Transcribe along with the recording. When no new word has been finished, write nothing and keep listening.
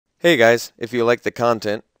Hey guys, if you like the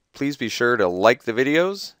content, please be sure to like the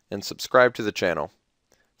videos and subscribe to the channel.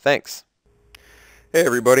 Thanks. Hey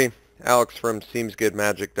everybody, Alex from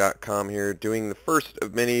SeemsGoodMagic.com here, doing the first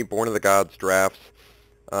of many Born of the Gods drafts.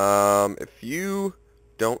 If you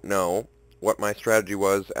don't know what my strategy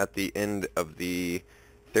was at the end of the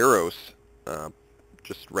Theros, uh,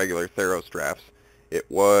 just regular Theros drafts, it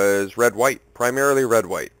was red-white, primarily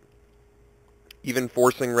red-white. Even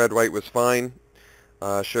forcing red-white was fine.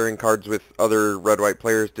 Sharing cards with other red-white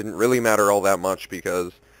players didn't really matter all that much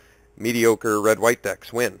because mediocre red-white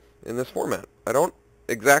decks win in this format. I don't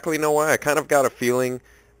exactly know why. I kind of got a feeling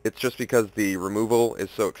it's just because the removal is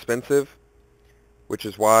so expensive, which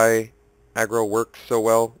is why aggro works so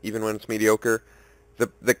well even when it's mediocre.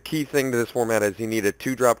 The key thing to this format is you need a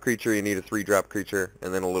 2-drop creature, you need a 3-drop creature,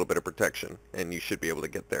 and then a little bit of protection, and you should be able to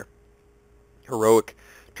get there. Heroic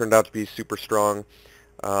turned out to be super strong.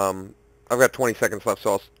 I've got 20 seconds left,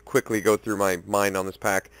 so I'll quickly go through my mind on this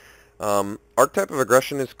pack. Archetype of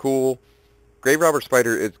Aggression is cool. Grave Robber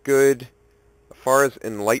Spider is good. As far as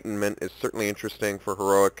Enlightenment is certainly interesting for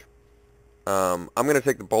Heroic. I'm going to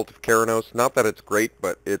take the Bolt of Keranos. Not that it's great,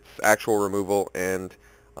 but it's actual removal, and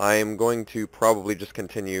I'm going to probably just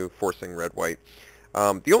continue forcing red-white.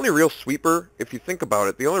 The only real sweeper, if you think about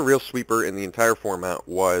it, the only real sweeper in the entire format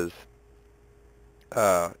was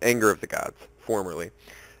Anger of the Gods, formerly.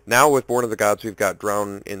 Now with Born of the Gods, we've got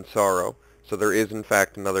Drown in Sorrow, so there is in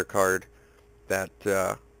fact another card that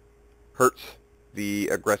hurts the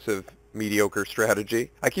aggressive mediocre strategy.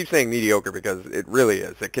 I keep saying mediocre because it really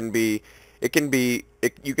is. You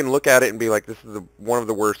can look at it and be like, this is one of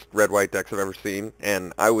the worst red-white decks I've ever seen,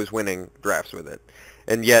 and I was winning drafts with it.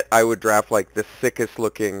 And yet I would draft like the sickest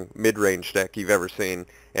looking mid-range deck you've ever seen,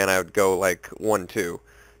 and I would go like 1-2.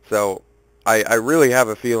 So I really have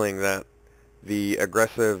a feeling that the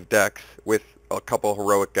aggressive decks with a couple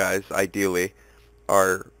heroic guys, ideally,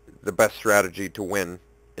 are the best strategy to win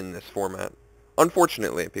in this format.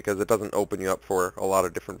 Unfortunately, because it doesn't open you up for a lot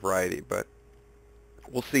of different variety, but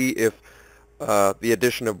we'll see if the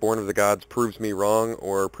addition of Born of the Gods proves me wrong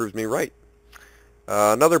or proves me right.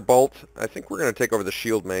 Another Bolt, I think we're going to take over the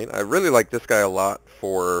Shield Mate. I really like this guy a lot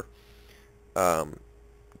for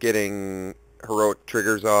getting heroic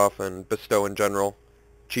triggers off and bestow in general,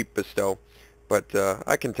 cheap bestow. But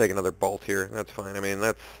I can take another Bolt here. That's fine. I mean,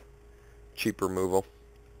 that's cheap removal.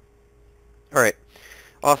 All right.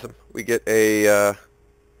 Awesome. We get a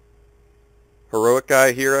heroic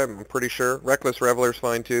guy here, I'm pretty sure. Reckless Reveler's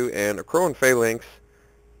fine too. And a Crow and Phalanx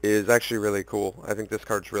is actually really cool. I think this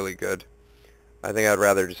card's really good. I think I'd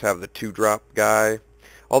rather just have the 2-drop guy.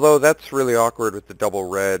 Although that's really awkward with the double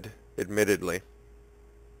red, admittedly.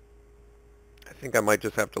 I think I might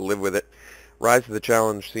just have to live with it. Rise to the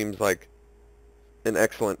Challenge seems like an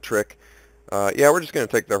excellent trick. Yeah, we're just going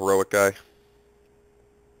to take the heroic guy.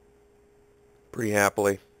 Pretty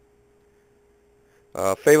happily.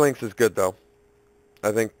 Phalanx is good, though.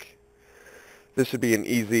 I think this would be an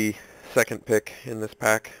easy second pick in this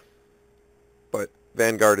pack. But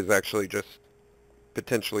Vanguard is actually just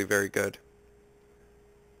potentially very good.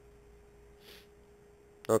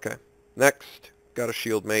 Okay. Next, got a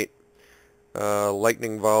Shield Mate.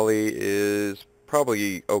 Lightning Volley is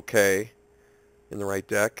probably okay in the right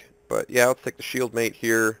deck. But yeah, let's take the Shield Mate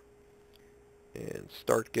here and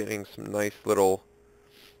start getting some nice little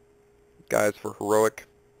guys for heroic.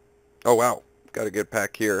 Oh wow, got a good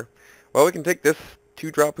pack here. Well, we can take this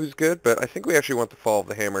 2-drop who's good, but I think we actually want the Fall of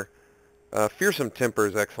the Hammer. Fearsome Temper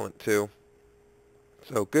is excellent too.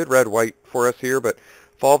 So good red-white for us here, but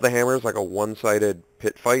Fall of the Hammer is like a one-sided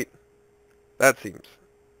pit fight. That seems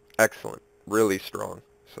excellent, really strong.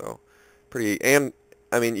 So pretty, and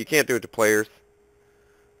I mean, you can't do it to players,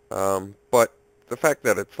 but the fact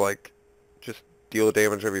that it's like just deal the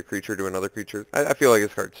damage of your creature to another creature, I feel like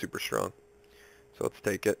this card's super strong. So let's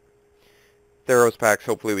take it. Theros packs,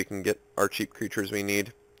 hopefully we can get our cheap creatures we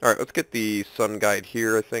need. Alright, let's get the Sun Guide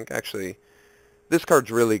here, I think. Actually, this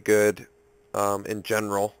card's really good in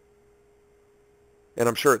general. And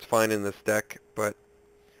I'm sure it's fine in this deck, but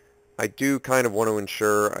I do kind of want to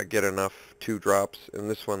ensure I get enough 2-drops, and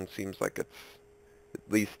this one seems like it's at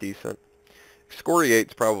least decent.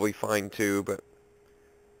 Excoriate's probably fine too, but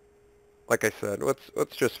like I said,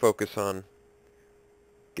 let's just focus on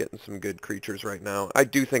getting some good creatures right now. I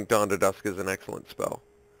do think Dawn to Dusk is an excellent spell.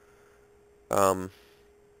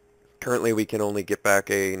 Currently we can only get back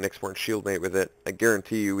a Nyxborn Shieldmate with it. I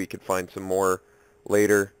guarantee you we could find some more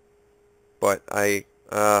later, but I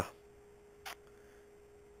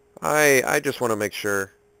just want to make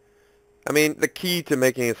sure. I mean, the key to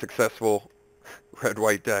making a successful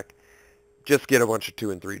red-white deck, just get a bunch of 2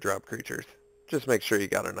 and 3 drop creatures. just make sure you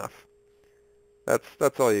got enough.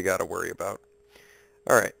 That's all you got to worry about.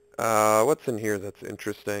 All right. What's in here that's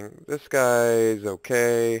interesting? This guy's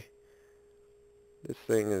okay. This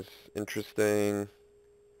thing is interesting.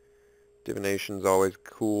 Divination's always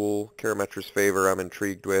cool. Karametra's Favor I'm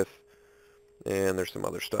intrigued with. And there's some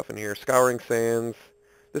other stuff in here. Scouring Sands.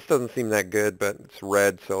 This doesn't seem that good, but it's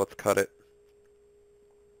red, so let's cut it.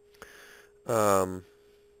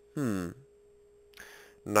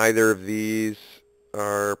 Neither of these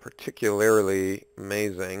are particularly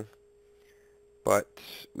amazing, but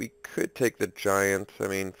we could take the Giant. I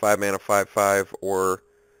mean, 5 mana 5/5 or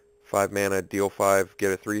 5 mana deal 5,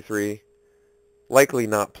 get a 3/3. Likely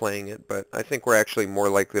not playing it, but I think we're actually more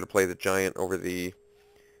likely to play the Giant over the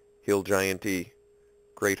Hill Giant-y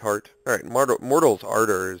Greatheart. Alright, Mortal's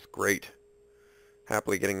Ardor is great.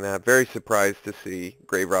 Happily getting that. Very surprised to see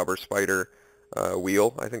Grave Robber Spider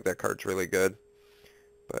wheel. I think that card's really good.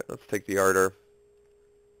 But let's take the Ardor.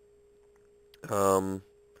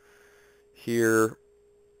 Here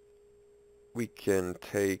we can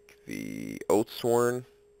take the Oathsworn.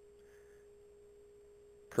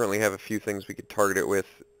 Currently have a few things we could target it with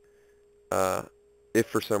if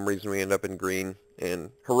for some reason we end up in green.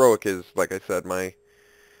 And Heroic is, like I said, my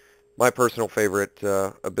personal favorite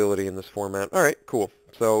ability in this format. Alright, cool.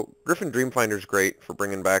 So Griffin Dreamfinder is great for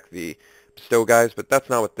bringing back the Bestow guys, but that's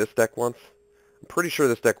not what this deck wants. I'm pretty sure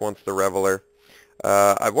this deck wants the Reveler.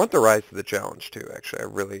 I want the Rise to the Challenge too, actually. I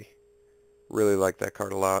really like that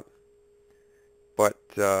card a lot. But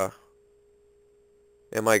am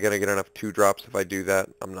I going to get enough 2-drops if I do that?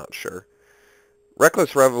 I'm not sure.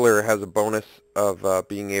 Reckless Reveler has a bonus of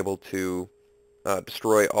being able to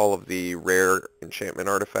destroy all of the rare enchantment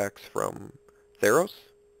artifacts from Theros,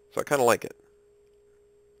 so I kind of like it.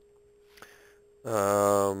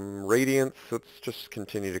 Radiance, let's just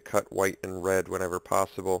continue to cut white and red whenever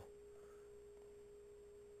possible.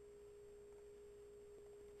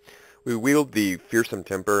 We wield the Fearsome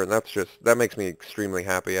Temper, and that makes me extremely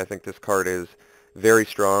happy. I think this card is very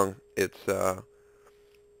strong. It's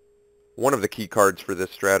one of the key cards for this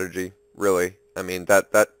strategy, really. I mean,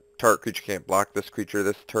 that target creature can't block this creature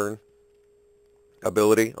this turn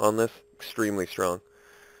ability on this. Extremely strong.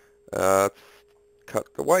 Let's cut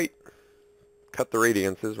the white. Cut the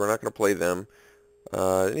Radiances. We're not going to play them.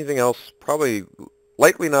 Anything else? Probably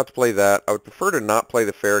likely not to play that. I would prefer to not play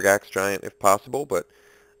the Faragax Giant if possible, but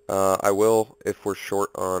I will if we're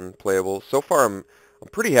short on playables. So far, I'm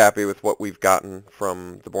pretty happy with what we've gotten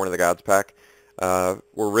from the Born of the Gods pack.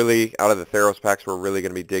 We're really, out of the Theros packs, we're really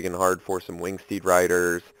going to be digging hard for some Wingsteed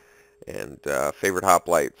Riders and Favorite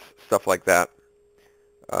Hoplites, stuff like that.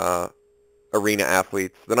 Arena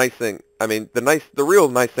Athletes. The nice thing, I mean, the real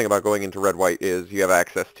nice thing about going into red-white is you have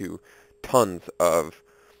access to tons of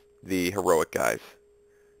the heroic guys,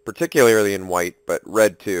 particularly in white, but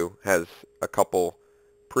red too has a couple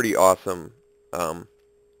pretty awesome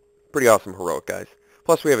heroic guys.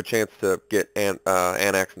 Plus, we have a chance to get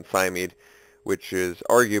Anax and Siamede, which is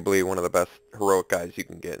arguably one of the best heroic guys you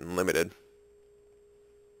can get in Limited.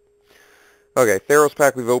 Okay, Theros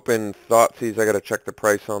pack we've opened. Thoughtseize, I gotta check the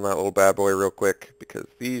price on that little bad boy real quick, because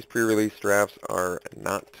these pre-release drafts are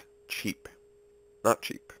not cheap. Not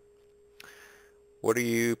cheap. What are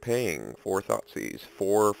you paying for Thoughtseize?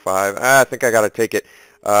 4, 5? I think I gotta take it.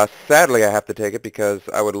 Sadly, I have to take it because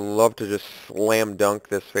I would love to just slam dunk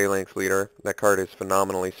this Phalanx Leader. That card is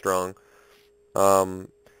phenomenally strong.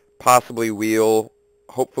 Possibly wheel,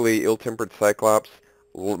 hopefully Ill-Tempered Cyclops.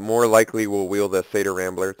 More likely we'll wheel the Satyr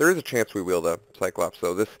Rambler. There is a chance we wheel the Cyclops,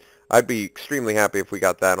 so I'd be extremely happy if we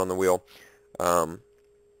got that on the wheel.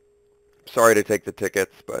 Sorry to take the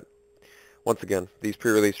tickets, but once again, these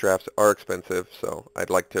pre-release drafts are expensive, so I'd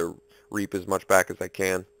like to reap as much back as I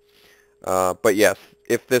can. But yes,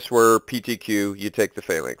 if this were PTQ, you take the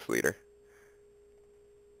Phalanx Leader.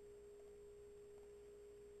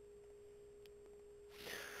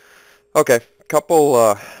 Okay,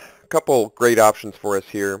 couple great options for us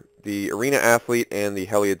here. The Arena Athlete and the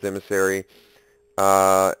Heliod's Emissary.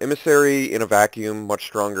 Emissary in a vacuum, much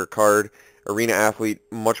stronger card. Arena Athlete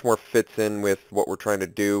much more fits in with what we're trying to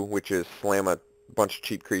do, which is slam a bunch of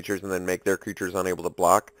cheap creatures and then make their creatures unable to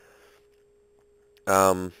block.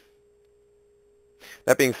 That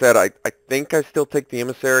being said, I think I still take the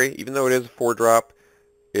Emissary, even though it is a 4-drop.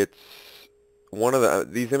 It's one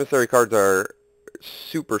of these Emissary cards are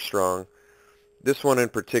super strong. This one in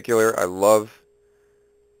particular, I love.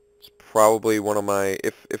 It's probably one of my,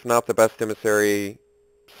 if not the best Emissary,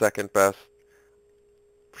 second best.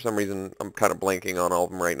 For some reason, I'm kind of blanking on all of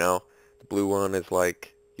them right now. The blue one is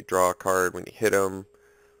like, you draw a card when you hit them.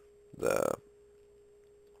 The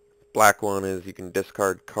black one is you can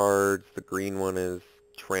discard cards. The green one is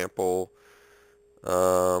trample.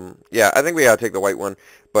 Yeah, I think we gotta take the white one,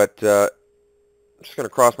 but I'm just gonna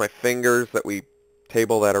cross my fingers that we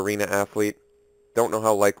table that arena athlete. Don't know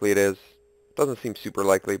how likely it is. Doesn't seem super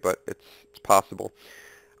likely, but it's possible.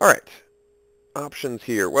 All right, options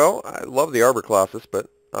here. Well, I love the Arbor Colossus, but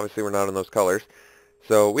obviously we're not in those colors.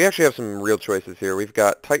 So we actually have some real choices here. We've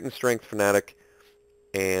got Titan Strength Fanatic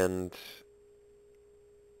and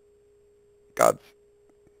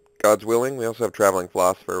God's Willing. We also have Traveling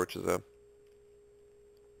Philosopher, which is a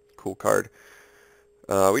cool card.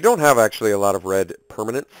 We don't have actually a lot of red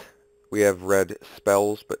permanents. We have red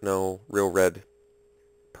spells, but no real red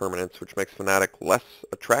permanents, which makes Fanatic less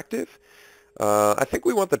attractive. I think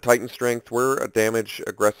we want the Titan Strength. We're a damage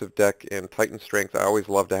aggressive deck, and Titan Strength, I always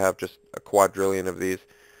love to have just a quadrillion of these.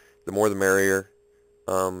 The more the merrier.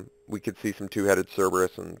 We could see some two-headed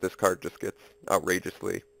Cerberus, and this card just gets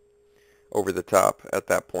outrageously over the top at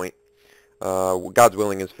that point. God's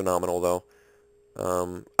Willing is phenomenal, though.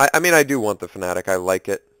 I mean, I do want the Fanatic. I like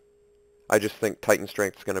it. I just think Titan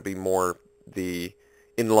Strength is going to be more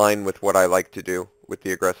in line with what I like to do with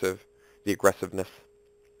the aggressiveness.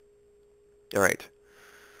 All right.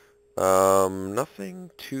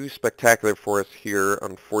 Nothing too spectacular for us here,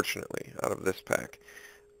 unfortunately, out of this pack.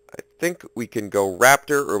 I think we can go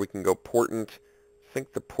Raptor or we can go Portent. I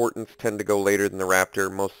think the Portents tend to go later than the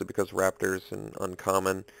Raptor, mostly because Raptor's an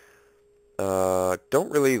uncommon.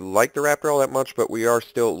 Don't really like the Raptor all that much, but we are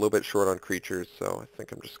still a little bit short on creatures, so I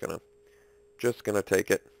think I'm just gonna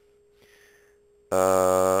take it.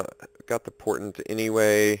 Got the Portent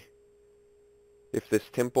anyway. If this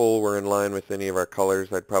Temple were in line with any of our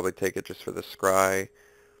colors, I'd probably take it just for the Scry.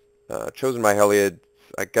 Chosen by Heliod,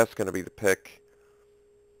 I guess going to be the pick.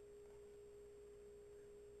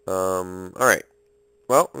 Alright.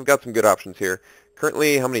 Well, we've got some good options here.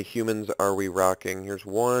 Currently, how many humans are we rocking? Here's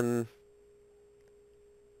one.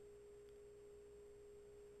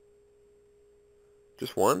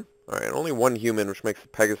 Just one? Alright, only one human, which makes the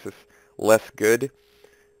Pegasus less good.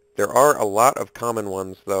 There are a lot of common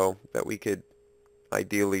ones, though, that we could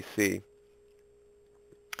ideally see.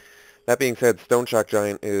 That being said, Stone Shock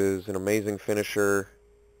Giant is an amazing finisher.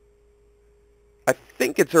 I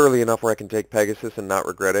think it's early enough where I can take Pegasus and not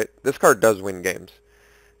regret it. This card does win games,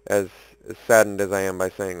 as saddened as I am by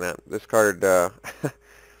saying that. This card,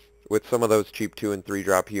 with some of those cheap 2 and 3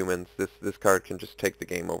 drop humans, this card can just take the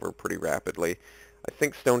game over pretty rapidly. I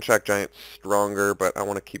think Stone Shock Giant's stronger, but I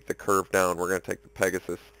want to keep the curve down. We're going to take the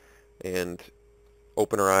Pegasus and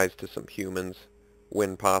open our eyes to some humans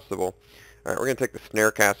when possible. Alright, we're going to take the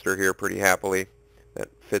Snarecaster here pretty happily. That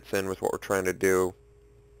fits in with what we're trying to do.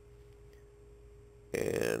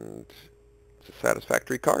 And it's a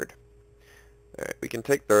satisfactory card. Alright, we can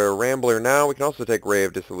take the Rambler now. We can also take Ray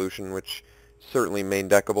of Dissolution, which is certainly main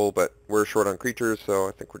deckable, but we're short on creatures, so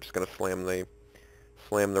I think we're just going to slam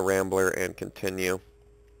the Rambler and continue.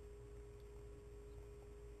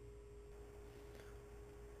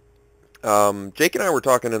 Jake and I were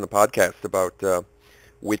talking in the podcast about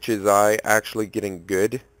Witch's Eye actually getting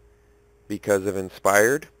good because of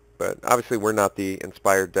Inspired, but obviously we're not the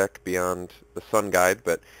Inspired deck beyond the Sun Guide,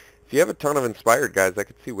 but if you have a ton of Inspired guys, I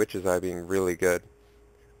could see Witch's Eye being really good.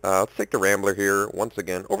 Let's take the Rambler here once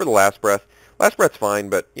again over the Last Breath. Last Breath's fine,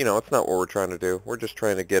 but, you know, it's not what we're trying to do. We're just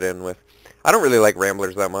trying to get in with... I don't really like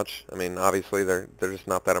Ramblers that much. I mean, obviously, they're just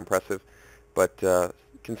not that impressive, but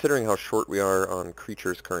considering how short we are on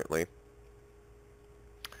creatures currently,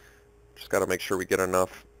 just got to make sure we get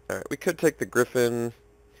enough. All right, we could take the Griffin.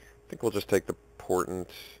 I think we'll just take the Portent.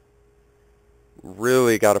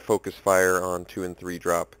 Really got to focus fire on 2 and 3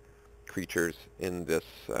 drop creatures in this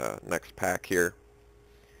next pack here.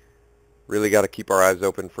 Really got to keep our eyes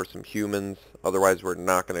open for some humans. Otherwise, we're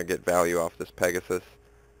not going to get value off this Pegasus.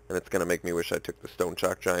 And it's going to make me wish I took the Stone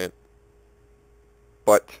Shock Giant.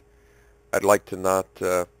 But I'd like to not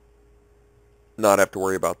have to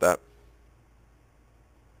worry about that.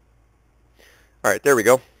 Alright, there we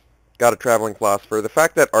go. Got a Traveling Philosopher. The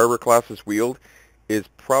fact that Arbor Colossus is wheeled is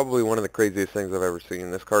probably one of the craziest things I've ever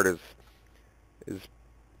seen. This card is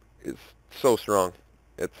so strong.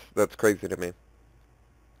 That's crazy to me.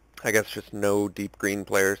 I guess just no deep green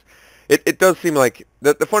players. It does seem like...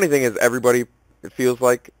 The funny thing is everybody, it feels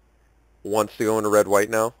like, wants to go into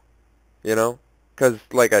red-white now. You know? Because,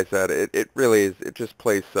 like I said, it really is... It just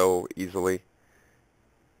plays so easily.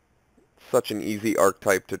 Such an easy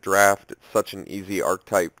archetype to draft. It's such an easy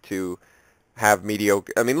archetype to have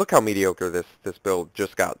mediocre... I mean, look how mediocre this build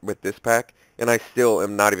just got with this pack, and I still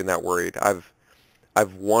am not even that worried.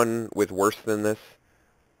 I've won with worse than this.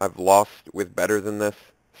 I've lost with better than this.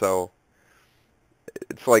 So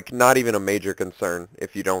It's like not even a major concern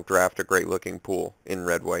if you don't draft a great looking pool in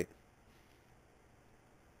red-white.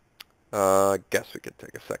 I guess we could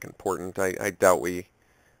take a second portent. I doubt we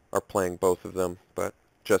are playing both of them, but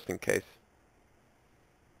just in case.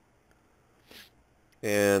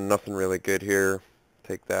 And nothing really good here.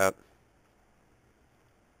 Take that.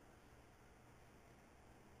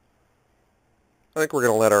 I think we're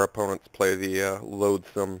going to let our opponents play the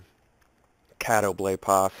loathsome Catoblay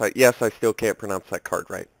Pass. Yes, I still can't pronounce that card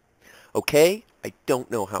right. Okay? I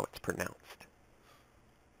don't know how it's pronounced.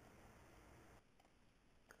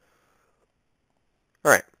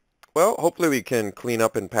 Alright. Well, hopefully we can clean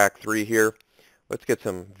up in pack 3 here. Let's get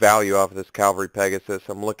some value off of this Cavalry Pegasus.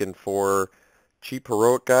 I'm looking for cheap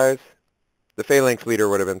heroic guys. The Phalanx Leader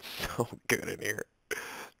would have been so good in here.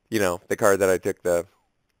 You know, the card that I took the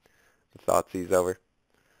Thoughtseize over.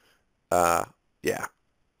 Yeah.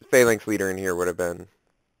 The Phalanx Leader in here would have been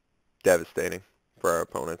devastating for our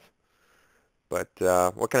opponents. But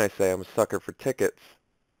what can I say? I'm a sucker for tickets.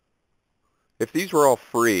 If these were all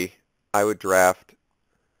free, I would draft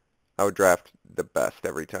the best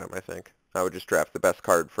every time, I think. I would just draft the best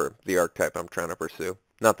card for the archetype I'm trying to pursue.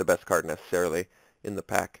 Not the best card necessarily in the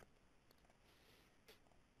pack.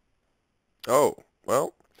 Oh,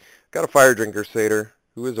 well, got a Fire Drinker Satyr,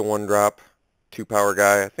 who is a 1-drop, 2-power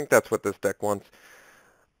guy. I think that's what this deck wants.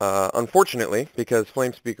 Unfortunately, because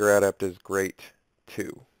Flamespeaker Adept is great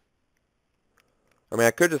too. I mean,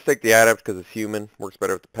 I could just take the Adept because it's human. Works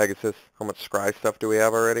better with the Pegasus. How much Scry stuff do we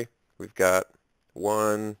have already? We've got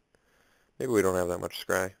 1. Maybe we don't have that much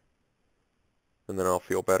Scry. And then I'll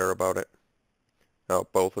feel better about it. Oh,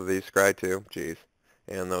 both of these Scry too. Jeez.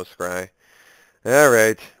 And those Scry.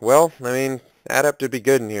 Alright. Well, I mean, Adept would be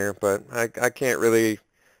good in here, but I can't really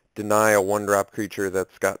deny a 1-drop creature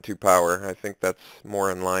that's got 2 power. I think that's more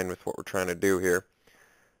in line with what we're trying to do here.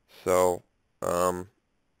 So,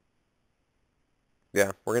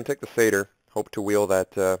 yeah, we're going to take the Satyr. Hope to wheel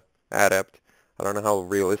that Adept. I don't know how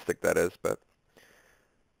realistic that is, but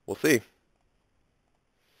we'll see.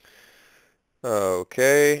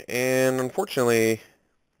 Okay, and unfortunately,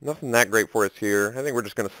 nothing that great for us here. I think we're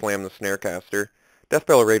just going to slam the Snarecaster.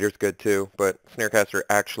 Deathbell Raider's good too, but Snarecaster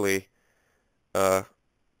actually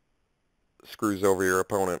screws over your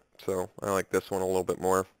opponent, so I like this one a little bit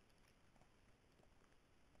more.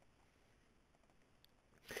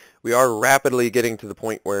 We are rapidly getting to the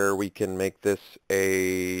point where we can make this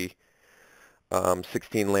a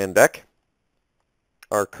 16 land deck.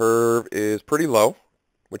 Our curve is pretty low,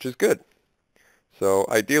 which is good. So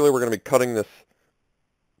ideally we're going to be cutting this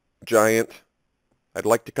giant. I'd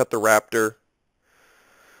like to cut the raptor.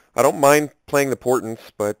 I don't mind playing the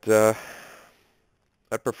portents, but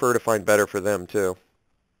I'd prefer to find better for them too.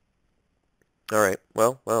 Alright,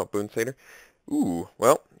 well, wow, Boon Satyr. Ooh,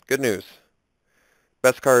 well, good news.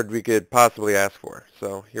 Best card we could possibly ask for.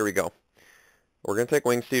 So here we go. We're going to take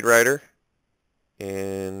Wingsteed Rider.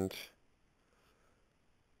 And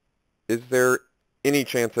is there any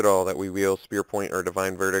chance at all that we wheel Spearpoint or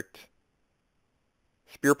Divine Verdict?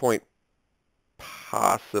 Spearpoint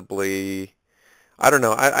possibly. I don't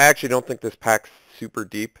know. I actually don't think this pack's super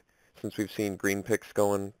deep since we've seen green picks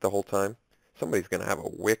going the whole time. Somebody's going to have a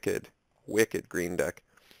wicked, wicked green deck.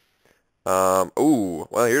 Ooh,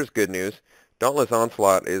 well, here's good news. Dauntless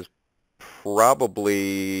Onslaught is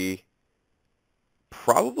probably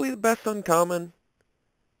the best uncommon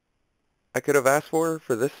I could have asked for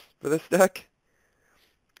this deck.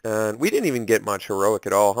 And we didn't even get much heroic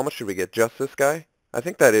at all. How much did we get? Just this guy? I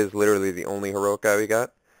think that is literally the only heroic guy we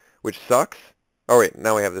got, which sucks. Oh wait,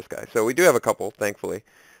 now we have this guy. So we do have a couple, thankfully.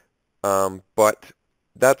 But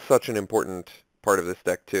that's such an important part of this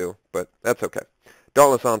deck too, but that's okay.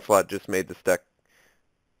 Dauntless Onslaught just made this deck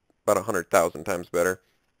about 100,000 times better.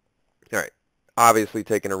 Alright, obviously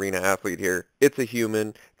taking Arena Athlete here. It's a human,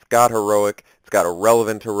 it's got heroic, it's got a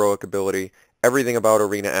relevant heroic ability. Everything about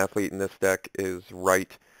Arena Athlete in this deck is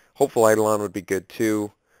right. Hopeful Eidolon would be good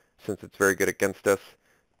too, since it's very good against us,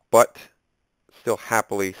 but still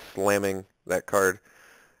happily slamming that card.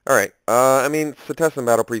 Alright, I mean, Setessan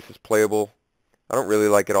Battle Priest is playable. I don't really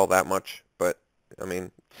like it all that much, but, I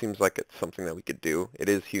mean, seems like it's something that we could do. It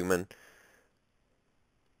is human.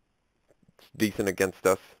 It's decent against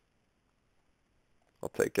us. I'll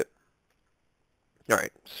take it.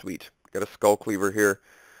 Alright, sweet. Got a Skull Cleaver here.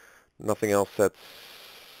 Nothing else that's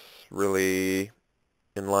really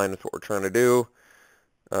in line with what we're trying to do.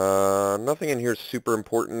 Nothing in here is super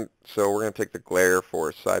important, so we're going to take the Glare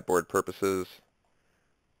for sideboard purposes.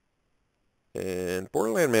 And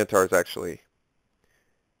Borderland Mantar is actually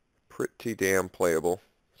pretty damn playable,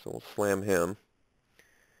 so we'll slam him.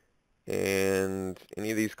 And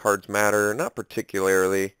any of these cards matter? Not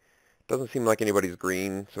particularly. Doesn't seem like anybody's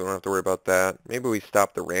green, so we don't have to worry about that. Maybe we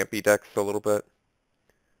stop the rampy decks a little bit.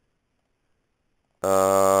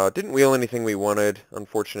 Didn't wheel anything we wanted,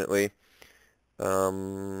 unfortunately.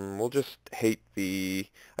 We'll just hate the...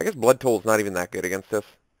 I guess Blood Toll's not even that good against us.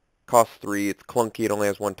 Costs 3, it's clunky, it only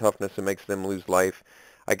has 1 toughness, it makes them lose life.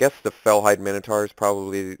 I guess the Fellhide Minotaur is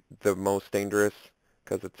probably the most dangerous,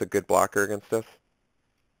 because it's a good blocker against us.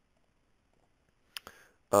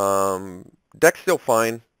 Deck's still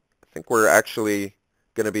fine. I think we're actually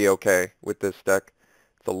going to be okay with this deck.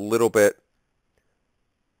 It's a little bit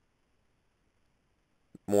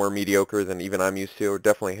more mediocre than even I'm used to.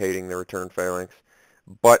 Definitely hating the return phalanx.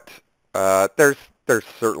 But there's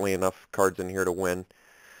certainly enough cards in here to win.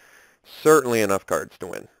 Certainly enough cards to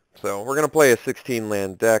win. So we're going to play a 16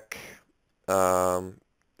 land deck.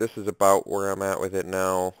 This is about where I'm at with it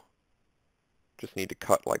now. Just need to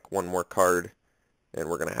cut like one more card, and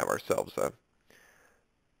we're going to have ourselves a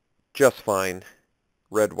just fine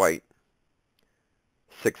red-white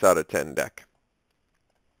 6 out of 10 deck.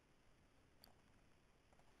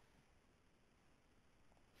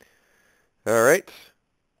 All right.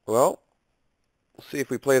 Well, we'll see if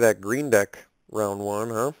we play that green deck round 1,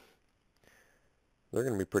 huh? They're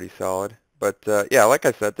going to be pretty solid. But yeah, like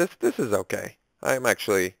I said, this is okay. I'm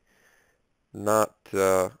actually not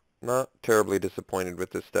terribly disappointed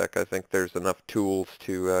with this deck. I think there's enough tools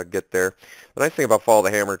to get there. The nice thing about Fall of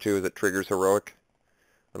the Hammer, too, is it triggers Heroic.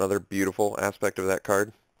 Another beautiful aspect of that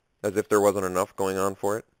card. As if there wasn't enough going on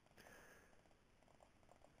for it.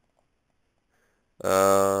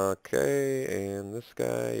 Okay, and this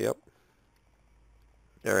guy, yep.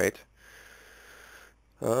 Alright.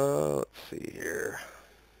 Let's see here.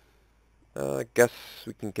 I guess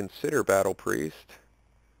we can consider Battle Priest.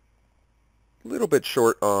 A little bit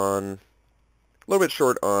short on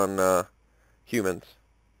humans,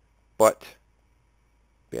 but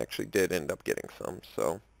we actually did end up getting some,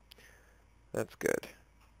 so that's good.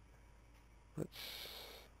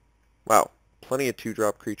 Wow, plenty of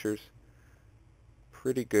 2-drop creatures.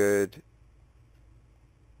 Pretty good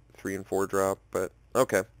 3 and 4 drop, but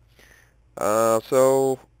okay.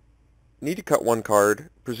 So need to cut one card,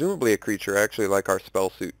 presumably a creature. I actually like our spell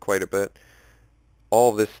suit quite a bit. All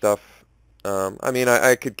of this stuff, I mean,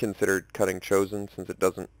 I could consider cutting Chosen since it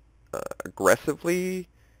doesn't aggressively,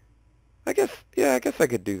 I guess I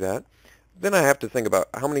could do that. Then I have to think about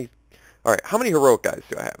how many heroic guys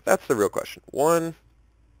do I have? That's the real question. 1,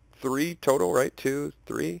 3 total, right? 2,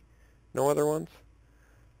 3, no other ones?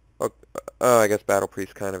 I guess Battle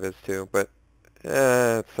Priest kind of is too, but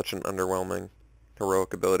it's such an underwhelming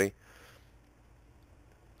heroic ability.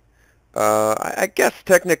 I guess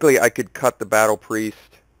technically I could cut the Battle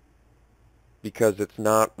Priest because it's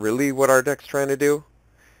not really what our deck's trying to do.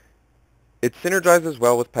 It synergizes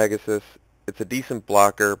well with Pegasus. It's a decent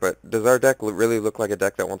blocker, but does our deck really look like a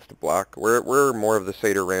deck that wants to block? We're more of the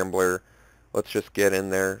Satyr Rambler, let's just get in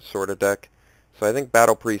there sort of deck. So I think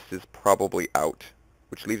Battle Priest is probably out,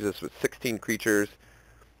 which leaves us with 16 creatures.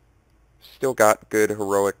 Still got good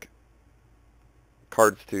heroic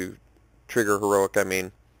cards to trigger heroic, I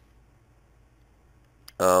mean.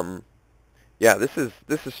 Yeah, this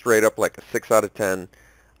is straight up like a 6 out of 10,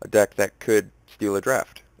 a deck that could steal a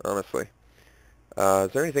draft, honestly.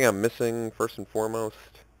 Is there anything I'm missing, first and foremost?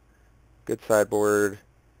 Good sideboard.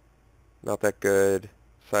 Not that good.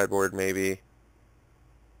 Sideboard, maybe.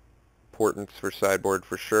 Portents for sideboard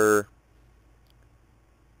for sure.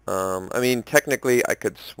 I mean, technically, I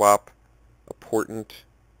could swap a Portent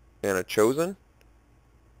and a Chosen.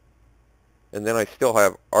 And then I still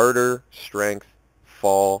have Ardor, Strength,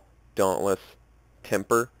 Fall, Dauntless,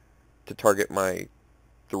 Temper to target my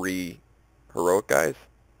 3 heroic guys.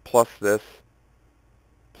 Plus this.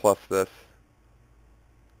 Plus this.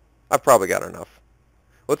 I've probably got enough.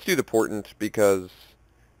 Let's do the Portent because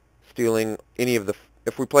stealing any of the...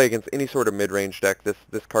 If we play against any sort of mid-range deck,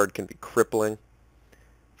 this card can be crippling.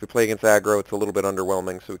 If we play against aggro, it's a little bit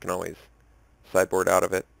underwhelming, so we can always sideboard out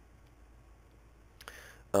of it.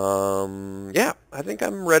 Yeah, I think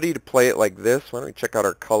I'm ready to play it like this. Why don't we check out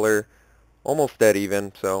our color? Almost dead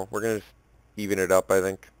even, so we're going to just even it up, I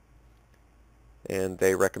think. And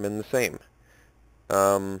they recommend the same.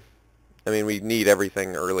 I mean, we need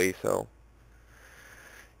everything early, so...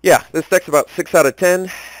 Yeah, this deck's about 6 out of 10.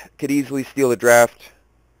 Could easily steal a draft.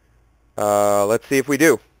 Let's see if we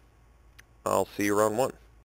do. I'll see you round 1.